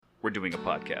we're doing a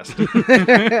podcast.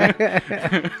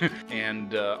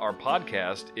 And our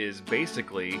podcast is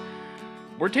basically,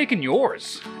 we're taking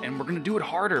yours, and we're going to do it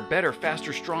harder, better,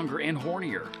 faster, stronger, and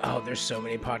hornier. Oh, there's so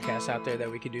many podcasts out there that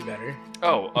we could do better.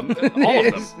 Oh, all of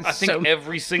them. I think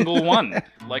every single one.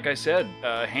 Like I said,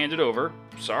 hand it over.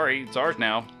 Sorry, it's ours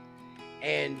now.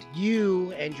 And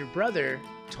you and your brother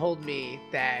told me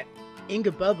that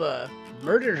Inga Bubba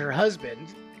murdered her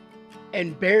husband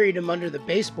and buried him under the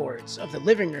baseboards of the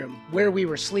living room where we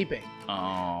were sleeping.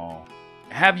 Oh.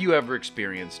 Have you ever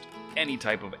experienced any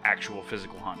type of actual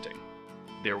physical haunting?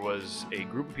 There was a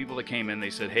group of people that came in. They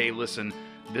said, hey, listen,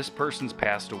 this person's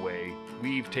passed away.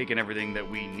 We've taken everything that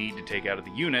we need to take out of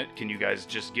the unit. Can you guys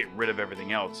just get rid of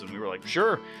everything else? And we were like,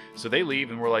 sure. So they leave,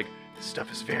 and we're like, this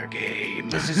stuff is fair game.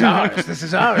 This is ours. This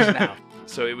is ours now.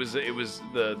 So it was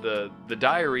the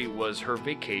diary was her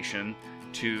vacation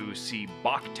to see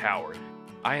Bach Tower.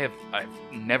 I've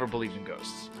never believed in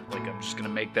ghosts. Like, I'm just gonna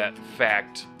make that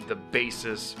fact the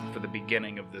basis for the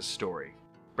beginning of this story.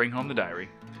 Bring home the diary,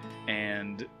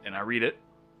 and I read it.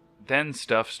 Then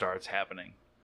stuff starts happening.